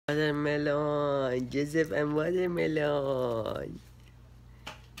Watermelon, Joseph and watermelon.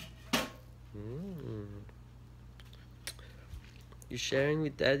 Mm. You sharing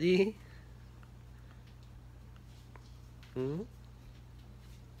with Daddy? Hmm?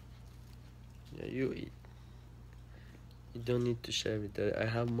 Yeah, you eat. You don't need to share with Daddy. I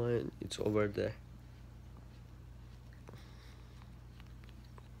have mine. It's over there.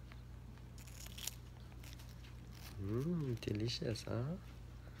 Delicious, huh?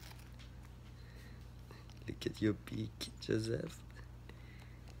 Look at your beak, Joseph.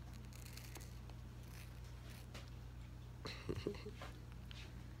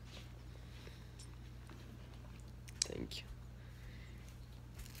 Thank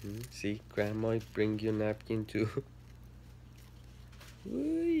you. See, Grandma bring you napkin too.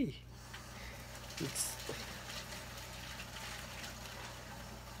 Whee! It's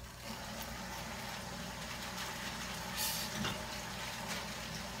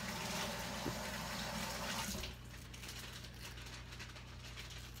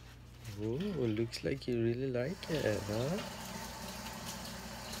oh, looks like you really like it, huh?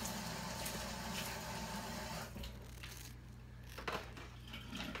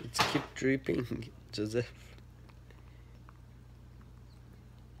 It's keep dripping, Joseph.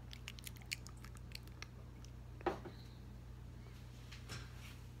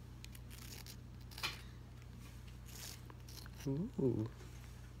 Ooh.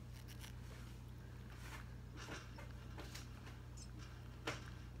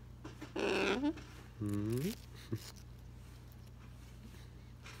 Hmm.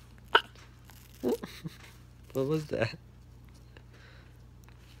 What was that?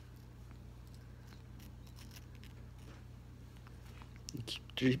 You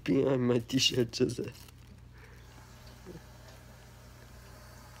keep dripping on my t-shirt, Joseph.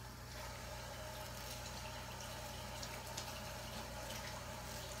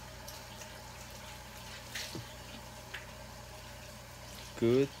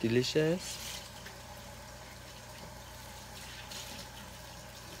 Good, delicious.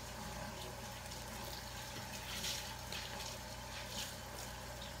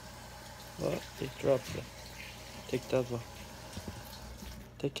 Oh, it dropped it. Take that one.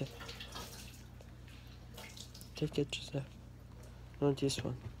 Take it. Take it, Joseph. Not this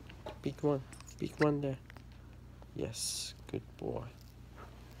one. Big one. Big one there. Yes, good boy.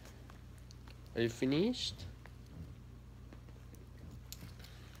 Are you finished?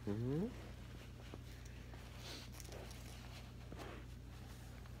 Mm-hmm.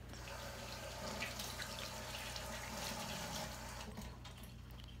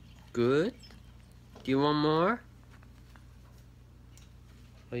 Good. Do you want more?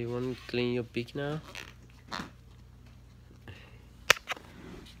 Or you want to clean your beak now?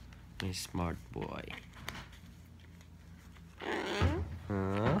 My smart boy.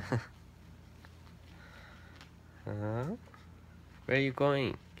 Huh? Huh? Where are you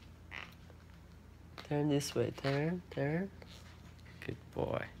going? Turn this way. Turn. Good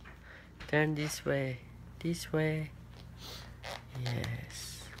boy. Turn this way. This way. Yes.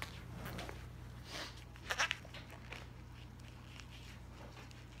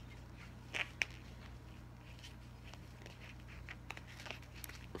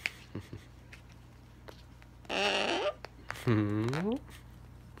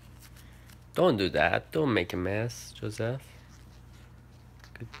 Don't do that. Don't make a mess, Joseph.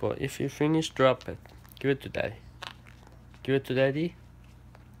 Good boy. If you finish, drop it. Give it to Daddy. Give it to Daddy.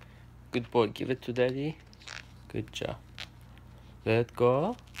 Good boy. Give it to Daddy. Good job. Let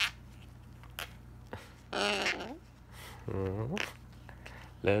go.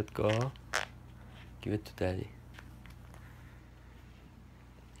 Let go. Give it to Daddy.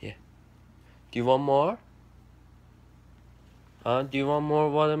 Yeah. Do you want more? Do you want more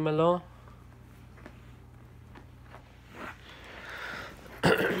watermelon?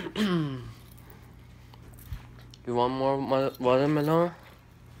 You want more watermelon?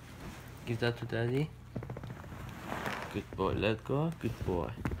 Give that to Daddy. Good boy. Let go. Good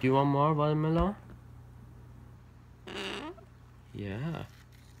boy. Do you want more watermelon? Yeah.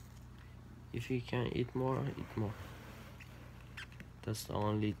 If you can eat more, eat more. That's the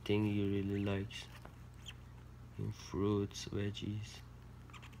only thing you really like in fruits, veggies.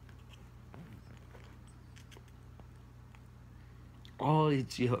 All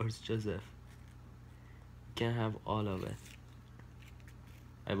it's yours, Joseph. You can have all of it.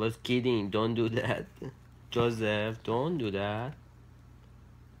 I was kidding. Don't do that. Joseph, don't do that.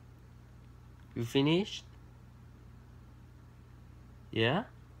 You finished? Yeah?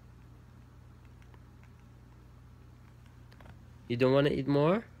 You don't want to eat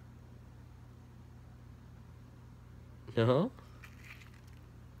more? No?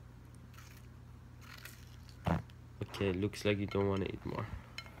 Okay, looks like you don't want to eat more.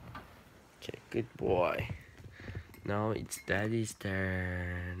 Okay, good boy. Now it's Daddy's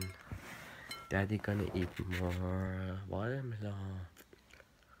turn. Daddy gonna eat more watermelon.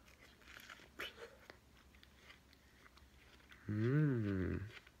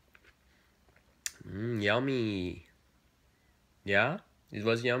 Yummy. Yeah, it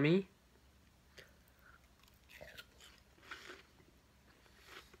was yummy.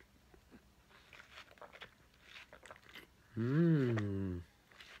 Mmm.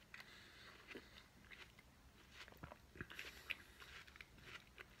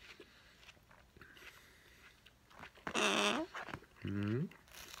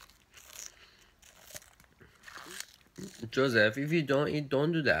 Joseph, if you don't eat,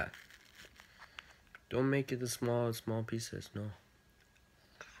 don't do that. Don't make it a small pieces, no.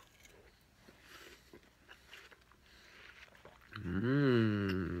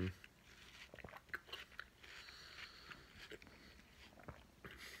 Mmm.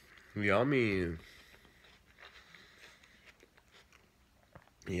 Yummy.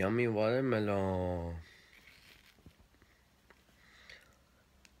 Yummy watermelon.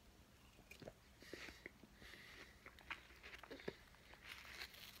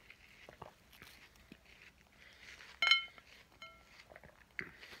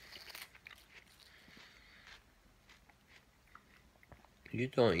 You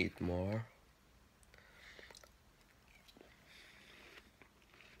don't eat more.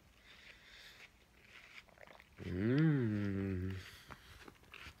 Mmm.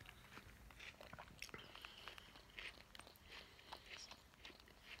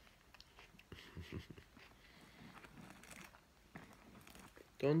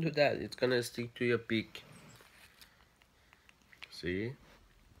 Don't do that. It's gonna stick to your beak. See?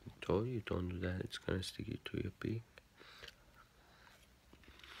 I told you don't do that. It's gonna stick it to your beak.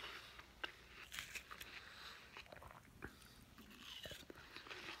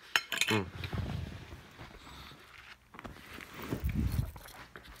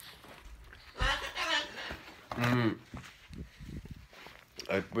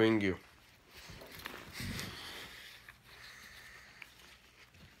 I bring you.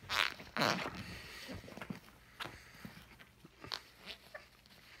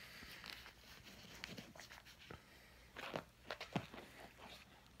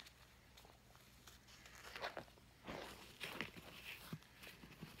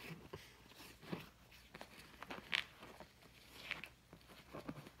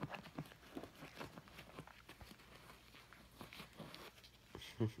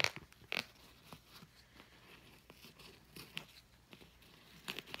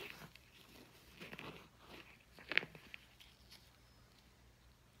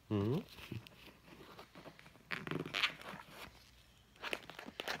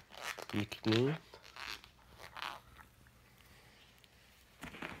 Beak me.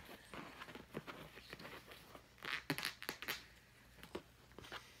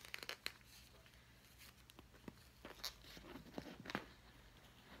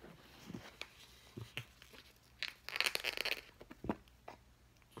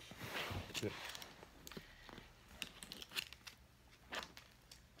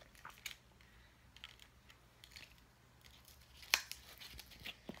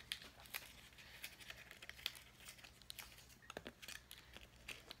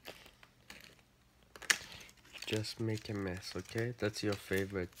 Just make a mess, okay? That's your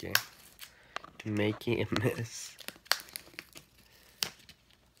favorite game. Making a mess.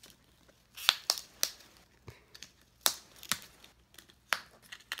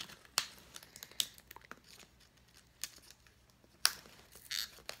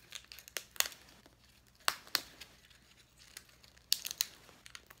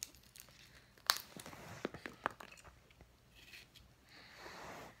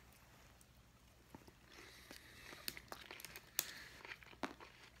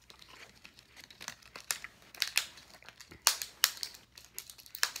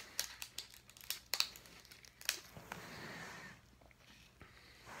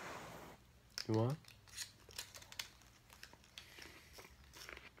 You want?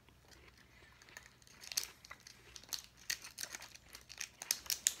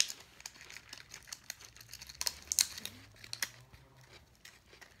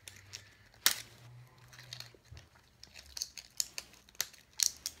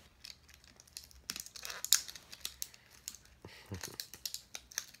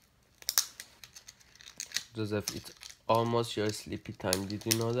 Joseph, it's almost your sleepy time. Did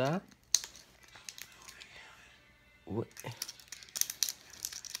you know that? What?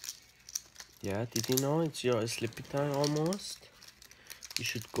 Yeah, did you know it's your sleepy time almost? You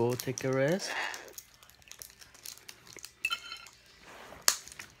should go take a rest.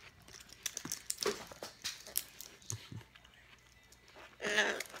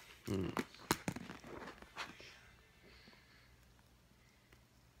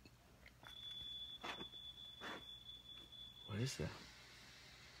 What is that?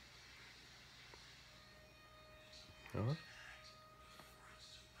 Huh?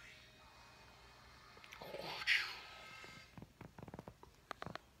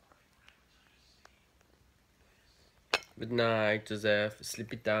 Good night, Joseph.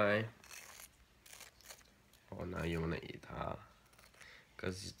 Sleepy time. Oh, now you wanna eat, huh?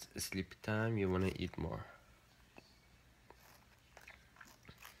 Because it's sleepy time, you wanna eat more.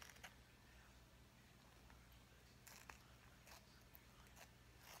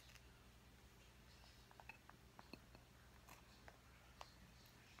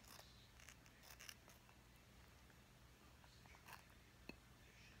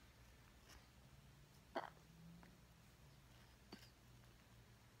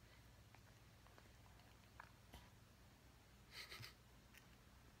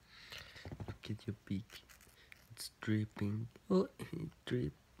 Look at your beak. It's dripping. Oh, it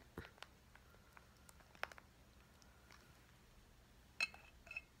drip.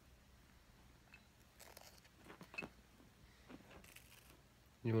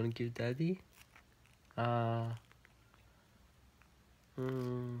 You wanna give daddy? Ah.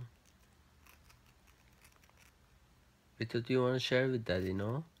 I thought you wanna share with daddy,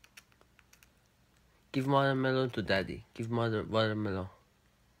 no? Give watermelon to daddy. Give mother watermelon.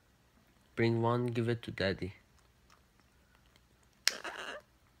 Bring one, give it to daddy.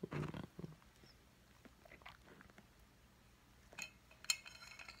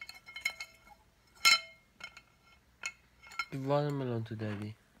 Give watermelon to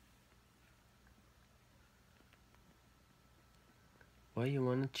daddy. Why you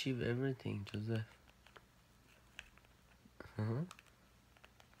wanna achieve everything, Joseph? Huh?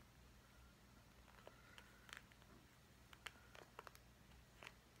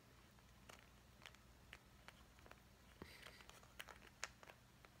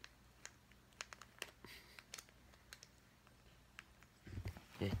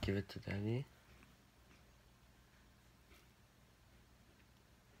 Yeah, give it to daddy.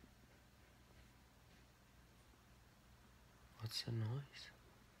 What's the noise?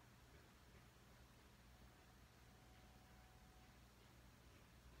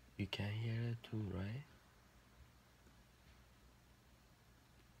 You can hear it too, right?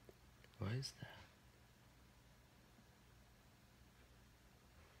 What is that?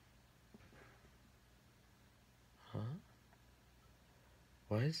 Huh?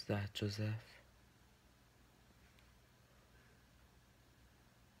 What is that, Joseph?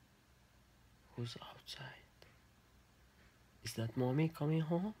 Who's outside? Is that mommy coming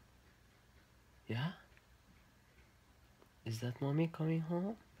home? Yeah? Is that mommy coming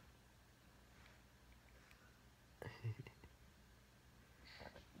home?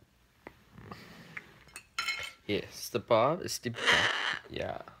 Yes, the Bob is sleepy time.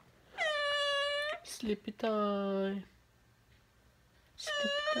 Yeah. Sleepy time. Sleepy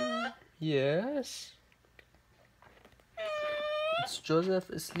time. Yes. It's Joseph.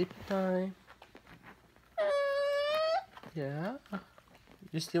 It's sleepy time. Yeah.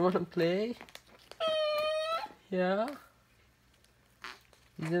 You still wanna play? Yeah.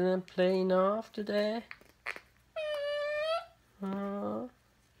 You didn't play enough today?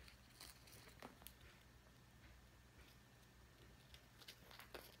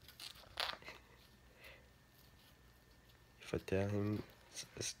 If I tell him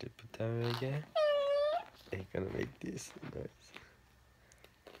it's sleepy time again, he's gonna make this noise.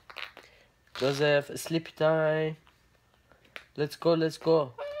 Joseph, it's sleepy time. Let's go, let's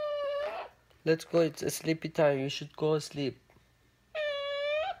go. Let's go, it's a sleepy time. You should go sleep.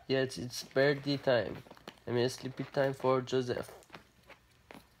 Yeah, it's birthday time. I mean, sleepy time for Joseph.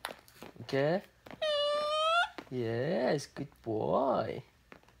 Okay? Yes, good boy.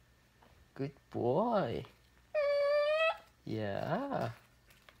 Good boy. Yeah.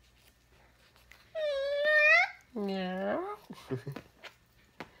 Yeah.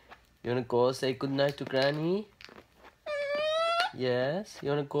 You wanna go say goodnight to Granny? Yes. You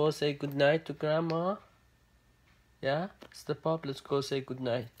wanna go say goodnight to Grandma? Yeah? Step up, let's go say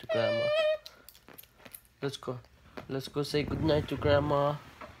goodnight to Grandma. Let's go. Let's go say goodnight to Grandma.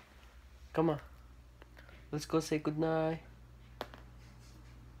 Come on. Let's go say goodnight.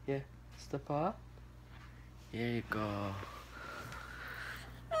 Yeah. Step up. Here you go.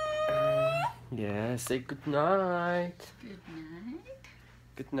 Yeah, say goodnight. Good night.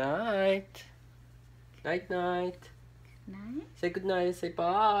 Good night. Night night. Good night. Say goodnight. Say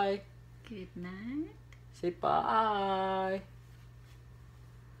bye. Good night. Say bye.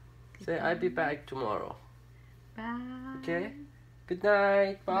 Good Say I'll be back tomorrow. Bye. Okay? Good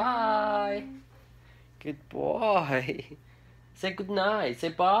night. Bye. Good boy. Say good night. Say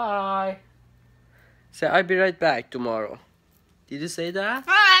bye. Say I'll be right back tomorrow. Did you say that?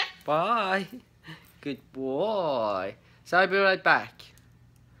 Bye. Bye. Good boy. So I'll be right back.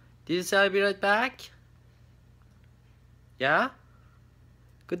 Did you say I'll be right back? Yeah?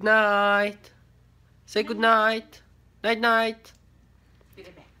 Good night. Say good night. Night night. Be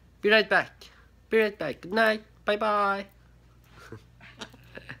right back. Be right back. Be right back. Good night. Bye bye.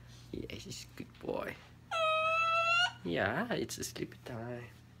 Yeah, he's a good boy. Yeah, it's a sleepy time.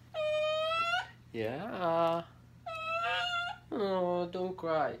 Yeah. Oh, don't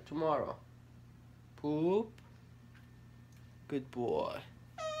cry. Tomorrow. Poop. Good boy.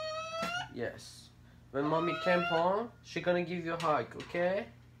 Yes. When mommy came home, she gonna give you a hug, okay?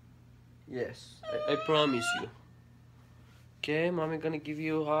 Yes, I promise you. Okay, mommy gonna give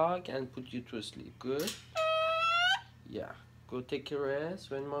you a hug and put you to sleep. Good? Yeah. Go take a rest.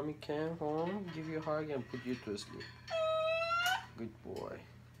 When mommy came home, give you a hug and put you to sleep. Good boy.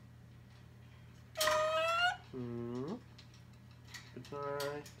 Good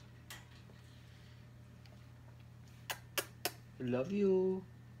night. Love you.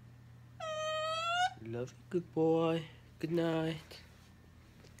 Love you, good boy. Good night.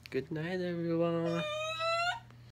 Good night, everyone.